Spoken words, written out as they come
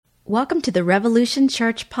Welcome to the Revolution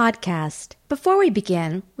Church podcast. Before we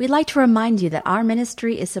begin, we'd like to remind you that our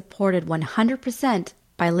ministry is supported 100%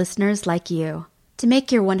 by listeners like you. To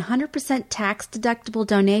make your 100% tax-deductible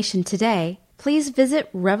donation today, please visit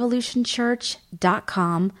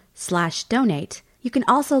revolutionchurch.com/donate. You can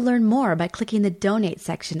also learn more by clicking the donate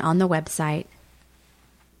section on the website.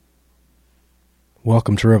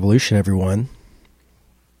 Welcome to Revolution, everyone.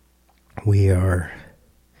 We are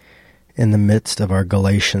in the midst of our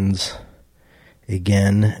Galatians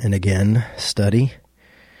again and again study.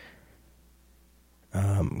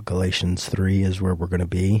 Galatians 3 is where we're going to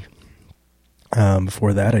be.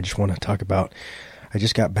 Before that, I just want to talk about, I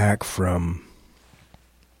just got back from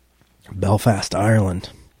Belfast, Ireland,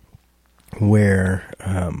 where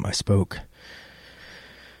I spoke.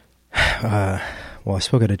 I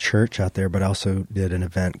spoke at a church out there, but I also did an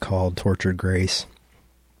event called Tortured Grace.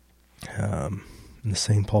 In the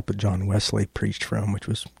same pulpit John Wesley preached from, which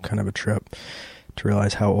was kind of a trip to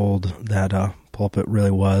realize how old that pulpit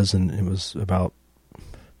really was. And it was about,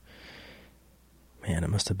 it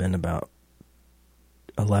must have been about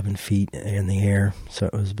 11 feet in the air, so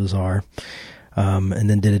it was bizarre. And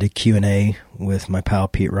then did a Q&A with my pal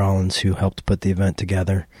Pete Rollins, who helped put the event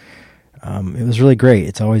together. It was really great.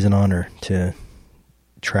 It's always an honor to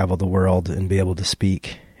travel the world and be able to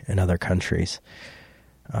speak in other countries.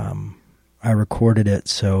 I recorded it,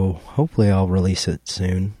 so hopefully I'll release it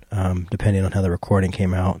soon, depending on how the recording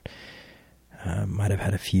came out. Might have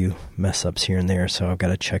had a few mess-ups here and there, so I've got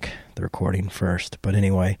to check the recording first. But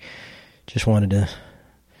anyway, just wanted to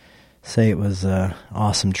say it was an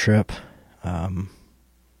awesome trip.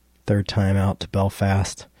 Third time out to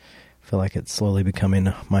Belfast. I feel like it's slowly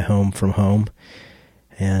becoming my home from home,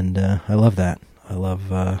 and I love that. I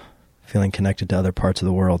love feeling connected to other parts of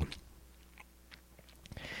the world.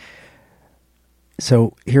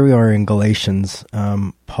 So here we are in Galatians.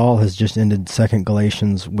 Paul has just ended 2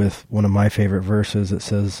 Galatians with one of my favorite verses. It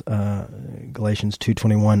says, Galatians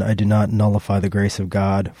 2:21, I do not nullify the grace of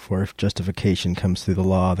God, for if justification comes through the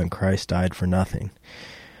law, then Christ died for nothing.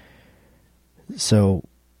 So,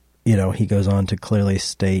 he goes on to clearly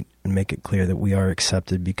state and make it clear that we are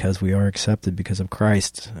accepted because of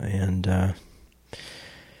Christ, and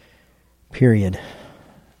period.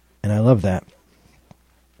 And I love that.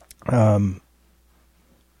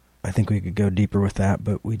 I think we could go deeper with that,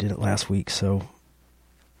 but we did it last week, so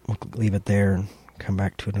we'll leave it there and come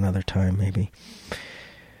back to it another time, maybe.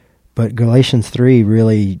 But Galatians 3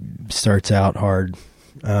 really starts out hard.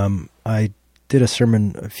 I did a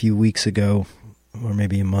sermon a few weeks ago, or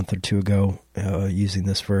maybe a month or two ago, using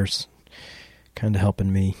this verse, kind of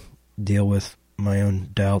helping me deal with my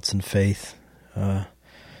own doubts and faith,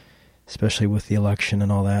 especially with the election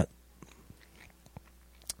and all that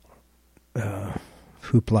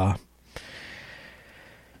hoopla.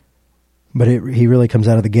 But he really comes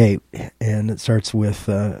out of the gate, and it starts with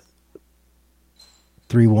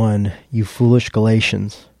 3:1, You foolish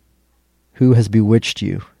Galatians, who has bewitched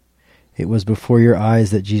you? It was before your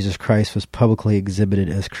eyes that Jesus Christ was publicly exhibited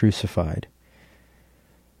as crucified.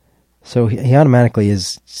 So he automatically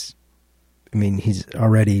is, he's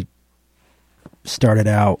already started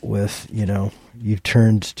out with, you've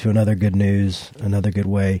turned to another good news, another good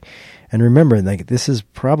way. And remember, this is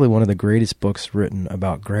probably one of the greatest books written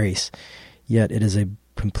about grace, yet it is a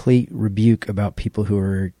complete rebuke about people who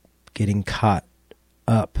are getting caught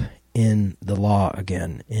up in the law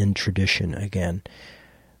again, in tradition again,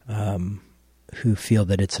 who feel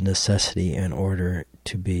that it's a necessity in order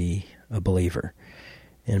to be a believer.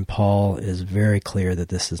 And Paul is very clear that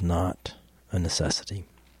this is not a necessity.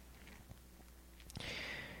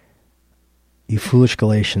 You foolish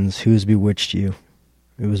Galatians, who has bewitched you?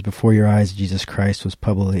 It was before your eyes Jesus Christ was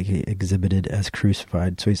publicly exhibited as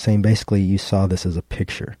crucified. So he's saying basically you saw this as a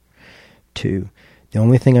picture. 2, the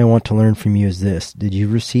only thing I want to learn from you is this. Did you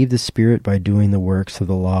receive the Spirit by doing the works of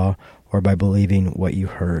the law or by believing what you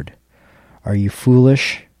heard? Are you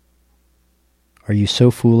foolish? Are you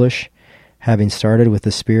so foolish? Having started with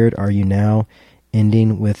the Spirit, are you now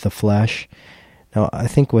ending with the flesh? Now, I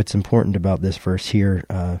think what's important about this verse here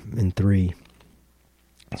in 3,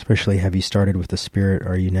 especially have you started with the Spirit,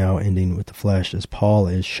 are you now ending with the flesh, as Paul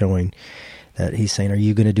is showing that he's saying, are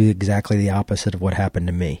you going to do exactly the opposite of what happened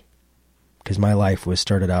to me? Because my life was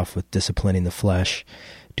started off with disciplining the flesh,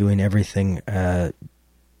 doing everything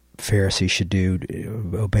Pharisees should do,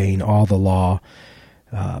 obeying all the law,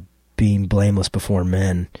 being blameless before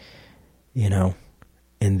men, and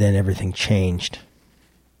then everything changed.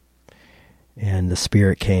 And the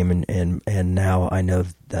Spirit came, and now I know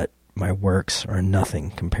that my works are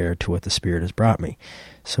nothing compared to what the Spirit has brought me.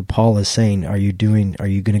 So Paul is saying, are you going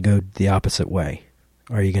to go the opposite way?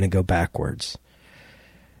 Are you going to go backwards?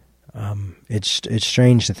 It's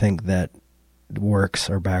strange to think that works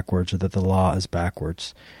are backwards or that the law is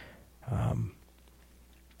backwards.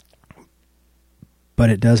 But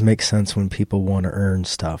it does make sense when people want to earn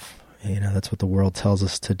stuff. That's what the world tells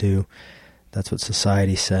us to do. That's what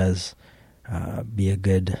society says. Be a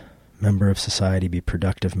good member of society, be a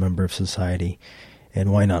productive member of society.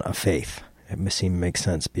 And why not a faith? It makes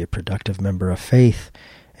sense. Be a productive member of faith,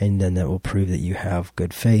 and then that will prove that you have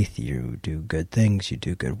good faith, you do good things, you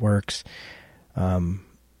do good works. Now,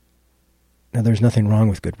 there's nothing wrong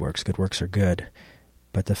with good works. Good works are good.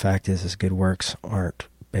 But the fact is good works aren't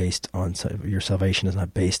based on, your salvation is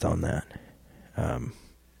not based on that.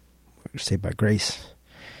 We're saved by grace.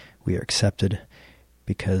 We are accepted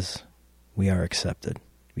because we are accepted.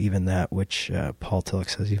 Even that which, Paul Tillich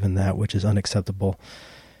says, even that which is unacceptable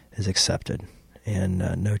is accepted. And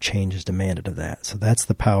no change is demanded of that. So that's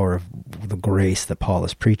the power of the grace that Paul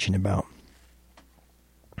is preaching about.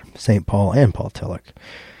 St. Paul and Paul Tillich.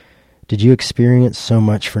 Did you experience so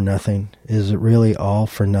much for nothing? Is it really all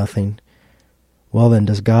for nothing? Well then,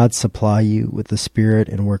 does God supply you with the Spirit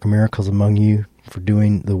and work miracles among you for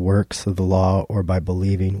doing the works of the law or by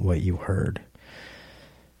believing what you heard?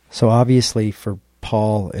 So obviously for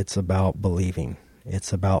Paul, it's about believing.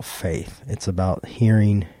 It's about faith. It's about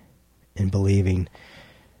hearing and believing,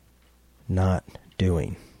 not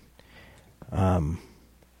doing. Now,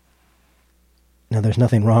 there's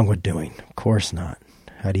nothing wrong with doing. Of course not.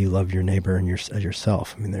 How do you love your neighbor and as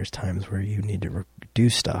yourself? I mean, there's times where you need to do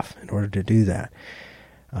stuff in order to do that.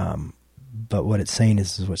 But what it's saying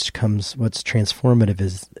is what's transformative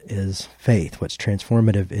is faith. What's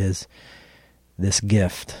transformative is this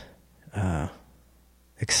gift.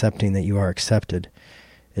 Accepting that you are accepted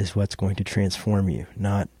is what's going to transform you,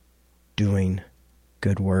 not doing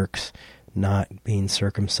good works, not being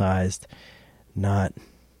circumcised, not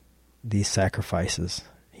these sacrifices.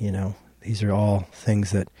 These are all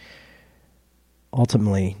things that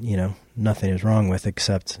ultimately, nothing is wrong with,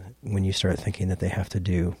 except when you start thinking that they have to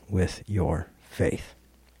do with your faith.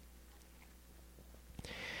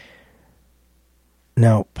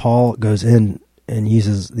 Now, Paul goes in and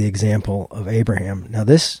uses the example of Abraham. Now,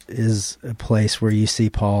 this is a place where you see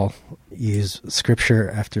Paul use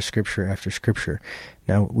scripture after scripture after scripture.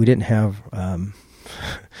 Now, we didn't have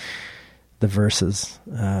the verses.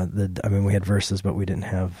 We had verses, but we didn't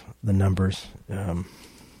have the numbers.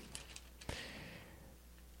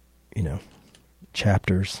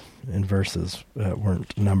 Chapters and verses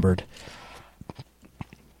weren't numbered.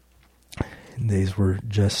 These were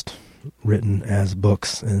just written as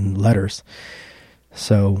books and letters.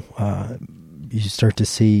 So you start to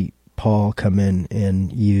see Paul come in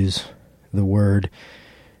and use the word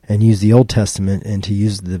and use the Old Testament and to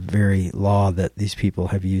use the very law that these people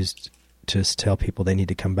have used to tell people they need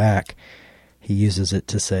to come back. He uses it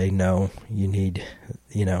to say, no, you need,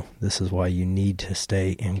 this is why you need to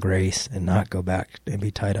stay in grace and not go back and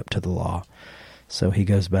be tied up to the law. So he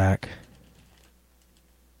goes back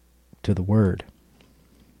to the word.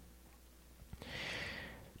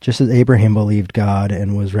 Just as Abraham believed God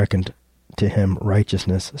and was reckoned to him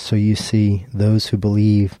righteousness, so you see those who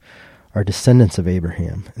believe are descendants of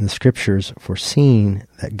Abraham. And the scriptures, foreseeing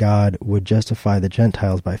that God would justify the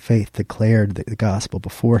Gentiles by faith, declared the gospel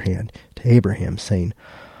beforehand to Abraham, saying,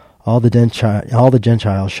 all the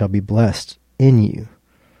Gentiles shall be blessed in you.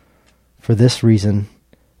 For this reason,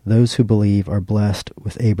 those who believe are blessed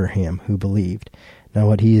with Abraham who believed. Now,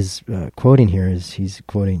 what he is quoting here is he's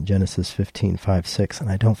quoting Genesis 15:5-6, and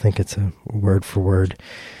I don't think it's a word for word.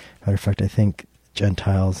 Matter of fact, I think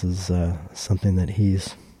Gentiles is something that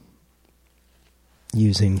he's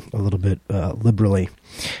using a little bit liberally,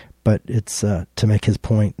 but it's to make his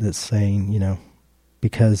point that's saying,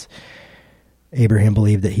 because Abraham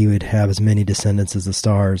believed that he would have as many descendants as the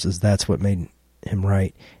stars, as that's what made him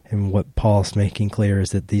right. And what Paul's making clear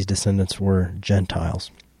is that these descendants were Gentiles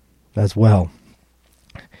as well.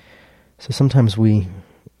 So sometimes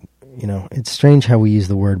it's strange how we use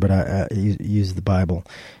the word, but I use the Bible,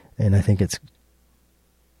 and I think it's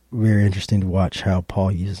very interesting to watch how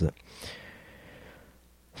Paul uses it.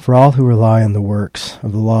 For all who rely on the works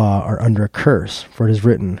of the law are under a curse, for it is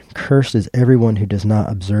written, cursed is everyone who does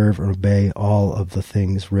not observe or obey all of the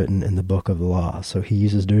things written in the book of the law. So he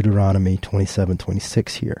uses Deuteronomy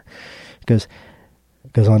 27:26 here. It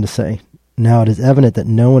goes on to say, now it is evident that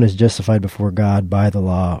no one is justified before God by the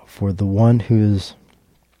law, for the one who is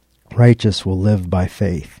righteous will live by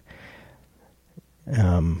faith.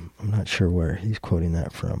 I'm not sure where he's quoting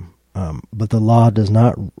that from. But the law does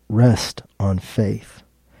not rest on faith.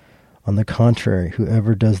 On the contrary,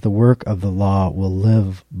 whoever does the work of the law will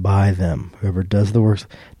live by them. Whoever does the works...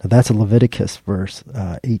 Now that's a Leviticus verse,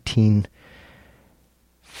 18:5,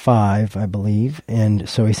 I believe. And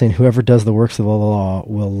so he's saying whoever does the works of the law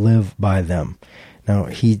will live by them. Now,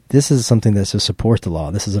 this is something that's to support the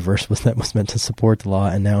law. This is a verse that was meant to support the law,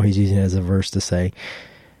 and now he's using it as a verse to say,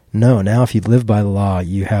 no, now if you live by the law,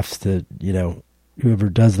 you have to, whoever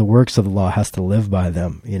does the works of the law has to live by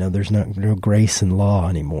them. There's no grace in law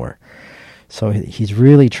anymore. So he's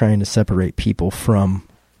really trying to separate people from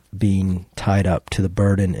being tied up to the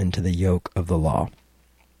burden and to the yoke of the law.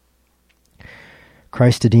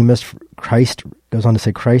 Christ goes on to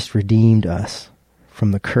say, Christ redeemed us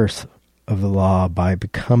from the curse of the law by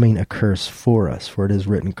becoming a curse for us. For it is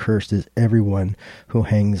written, cursed is everyone who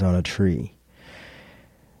hangs on a tree.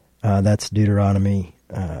 That's Deuteronomy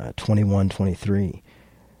 21:23.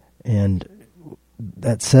 And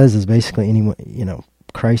that says is basically anyone,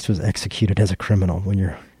 Christ was executed as a criminal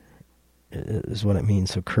is what it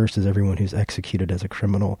means. So cursed is everyone who's executed as a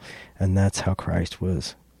criminal, and that's how Christ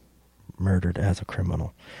was murdered, as a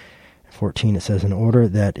criminal. 14, it says, in order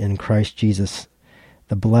that in Christ Jesus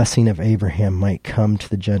the blessing of Abraham might come to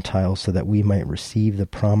the Gentiles so that we might receive the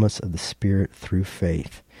promise of the Spirit through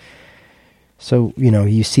faith. So,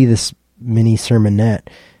 you see this mini sermonette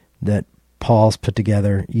that Paul's put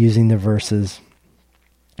together using the verses,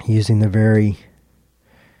 using the very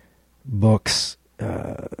books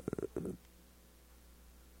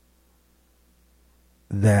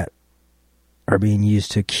that are being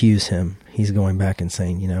used to accuse him. He's going back and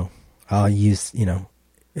saying, I'll use,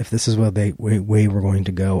 if this is what way we're going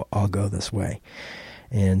to go, I'll go this way.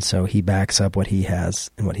 And so he backs up what he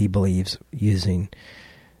has and what he believes using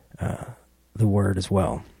the word as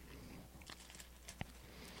well.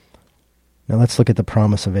 Now let's look at the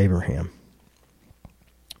promise of Abraham.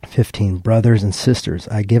 15, brothers and sisters,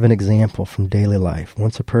 I give an example from daily life.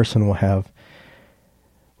 Once a person's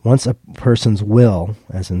will,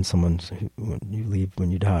 as in someone's,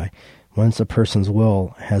 when you die, once a person's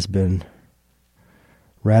will has been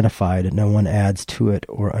ratified, no one adds to it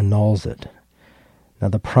or annuls it. Now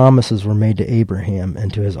the promises were made to Abraham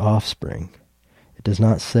and to his offspring. It does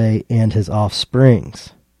not say, and his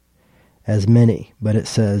offsprings, as many, but it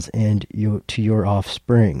says, and to your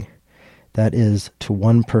offspring. That is, to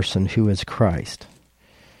one person who is Christ.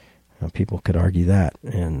 Now, people could argue that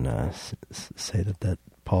and say that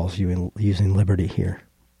Paul's using liberty here,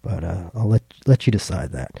 but I'll let you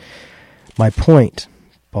decide that. My point,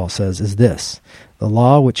 Paul says, is this. The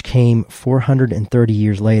law which came 430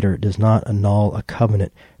 years later does not annul a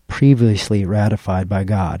covenant previously ratified by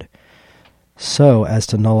God, so as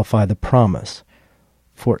to nullify the promise.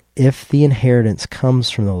 For if the inheritance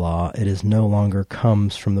comes from the law, it is no longer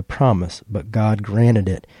comes from the promise, but God granted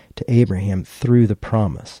it to Abraham through the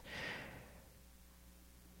promise.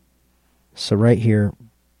 So right here,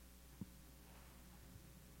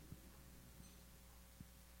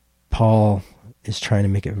 Paul is trying to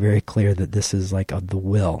make it very clear that this is like the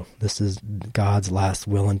will. This is God's last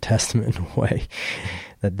will and testament in a way.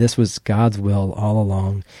 That this was God's will all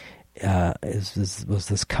along, was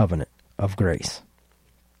this covenant of grace.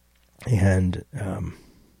 And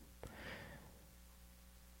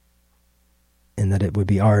that it would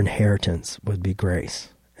be our inheritance would be grace,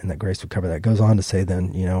 and that grace would cover that. It goes on to say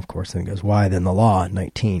then, of course, then it goes, why then the law,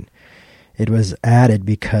 19. It was added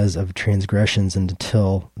because of transgressions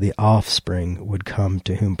until the offspring would come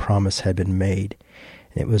to whom promise had been made.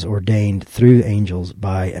 And it was ordained through angels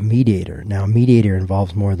by a mediator. Now, a mediator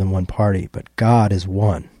involves more than one party, but God is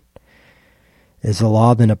one. Is the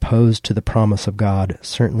law then opposed to the promise of God?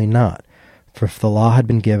 Certainly not. For if the law had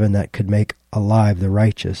been given that could make alive the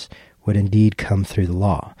righteous, would indeed come through the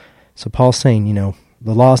law. So Paul's saying,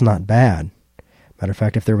 the law is not bad. Matter of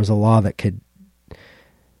fact, if there was a law that could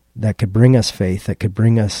bring us faith, that could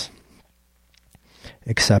bring us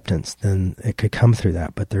acceptance, then it could come through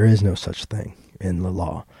that. But there is no such thing in the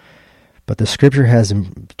law. But the Scripture has,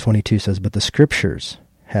 22 says, but the Scriptures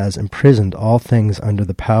has imprisoned all things under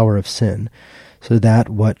the power of sin, so that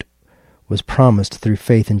what was promised through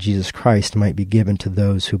faith in Jesus Christ might be given to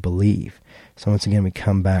those who believe. So once again, we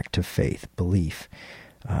come back to faith, belief,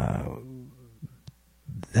 that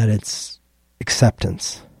it's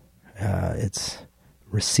acceptance, it's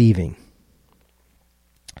receiving.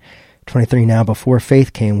 23, now before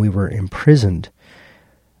faith came, we were imprisoned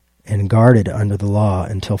and guarded under the law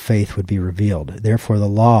until faith would be revealed. Therefore the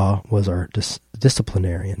law was our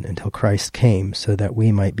disciplinarian until Christ came, so that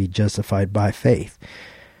we might be justified by faith.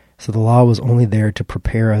 So the law was only there to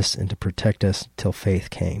prepare us and to protect us till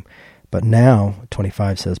faith came. But now,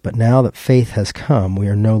 25 says, but now that faith has come, we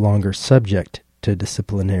are no longer subject to this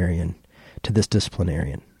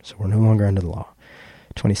disciplinarian. So we're no longer under the law.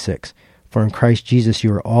 26. For in Christ Jesus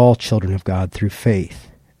you are all children of God through faith.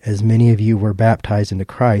 As many of you were baptized into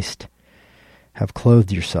Christ, have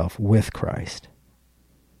clothed yourself with Christ.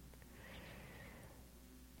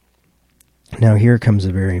 Now here comes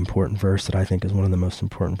a very important verse that I think is one of the most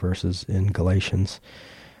important verses in Galatians.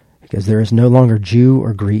 Because there is no longer Jew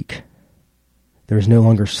or Greek. There is no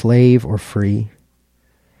longer slave or free.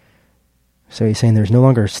 So he's saying there's no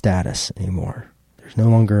longer status anymore. There's no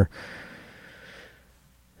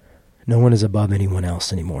one is above anyone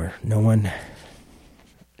else anymore. No one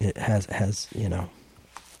has,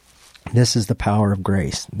 this is the power of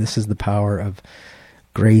grace. This is the power of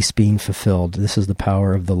grace being fulfilled. This is the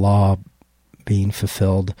power of the law being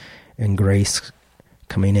fulfilled and grace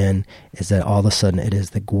coming in, is that all of a sudden it is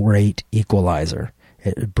the great equalizer.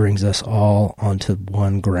 It brings us all onto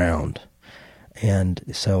one ground. And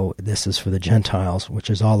so this is for the Gentiles, which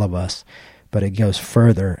is all of us, but it goes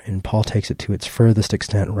further, and Paul takes it to its furthest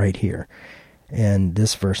extent right here. And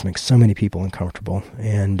this verse makes so many people uncomfortable,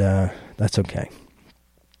 and that's okay.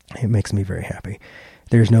 It makes me very happy.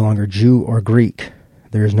 There is no longer Jew or Greek.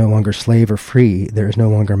 There is no longer slave or free. There is no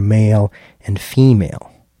longer male and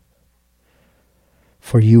female.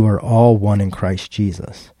 For you are all one in Christ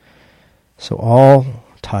Jesus. So all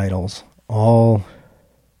titles, all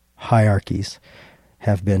hierarchies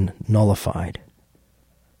have been nullified.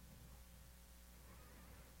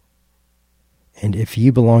 And if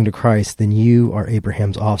you belong to Christ, then you are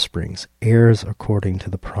Abraham's offsprings, heirs according to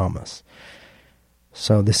the promise.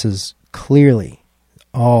 So this is clearly,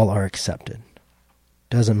 all are accepted.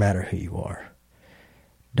 Doesn't matter who you are.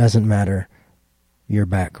 Doesn't matter your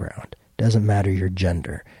background. Doesn't matter your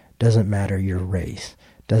gender. Doesn't matter your race.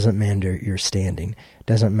 Doesn't matter your standing.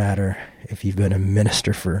 Doesn't matter if you've been a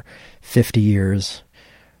minister for 50 years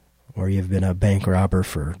or you've been a bank robber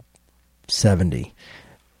for 70.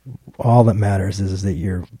 All that matters is that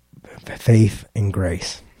your faith and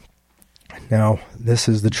grace. Now, this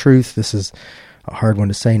is the truth. This is a hard one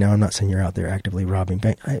to say. Now, I'm not saying you're out there actively robbing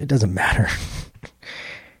banks. It doesn't matter.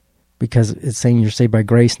 Because it's saying you're saved by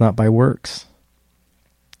grace, not by works.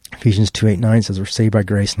 Ephesians 2:8-9 says we're saved by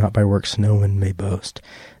grace, not by works. No one may boast.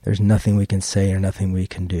 There's nothing we can say or nothing we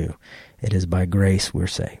can do. It is by grace we're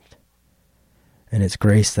saved. And it's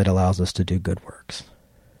grace that allows us to do good works.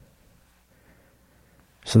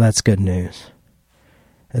 So that's good news.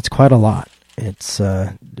 It's quite a lot. We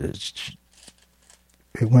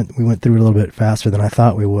went through it a little bit faster than I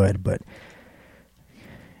thought we would, but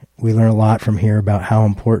we learn a lot from here about how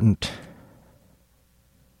important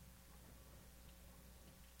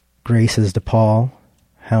grace is to Paul,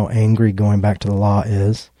 how angry going back to the law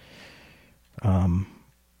is. And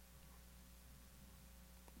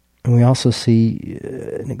we also see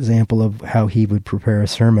an example of how he would prepare a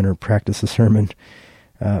sermon or practice a sermon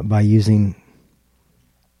by using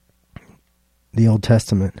the Old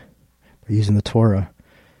Testament, by using the Torah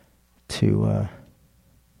to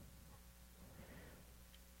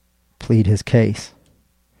plead his case.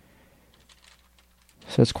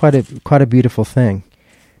 So it's quite a beautiful thing.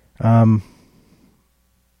 And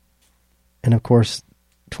of course,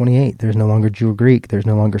 28, there's no longer Jew or Greek, there's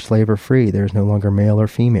no longer slave or free, there's no longer male or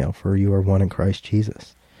female, for you are one in Christ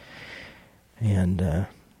Jesus. And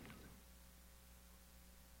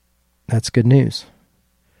that's good news.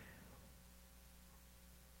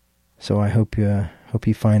 So I hope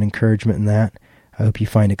you find encouragement in that. I hope you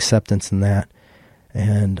find acceptance in that.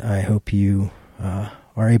 And I hope you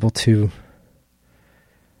are able to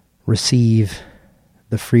receive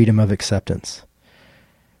the freedom of acceptance,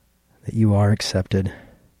 that you are accepted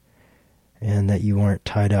and that you aren't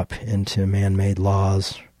tied up into man-made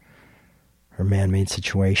laws or man-made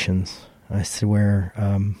situations. I swear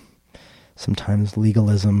sometimes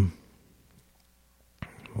legalism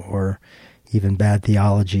or even bad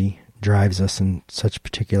theology drives us in such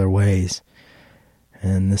particular ways.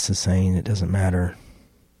 And this is saying it doesn't matter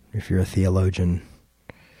if you're a theologian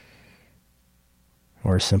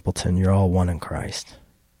or a simpleton, you're all one in Christ.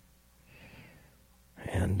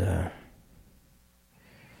 And I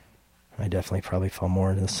definitely probably fall more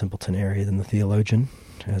into the simpleton area than the theologian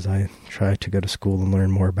as I try to go to school and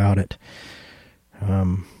learn more about it.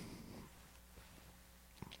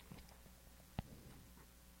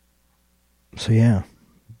 So yeah,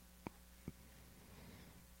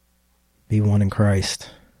 be one in Christ,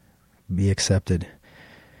 be accepted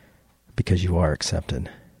because you are accepted.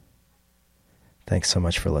 Thanks so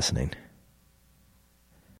much for listening.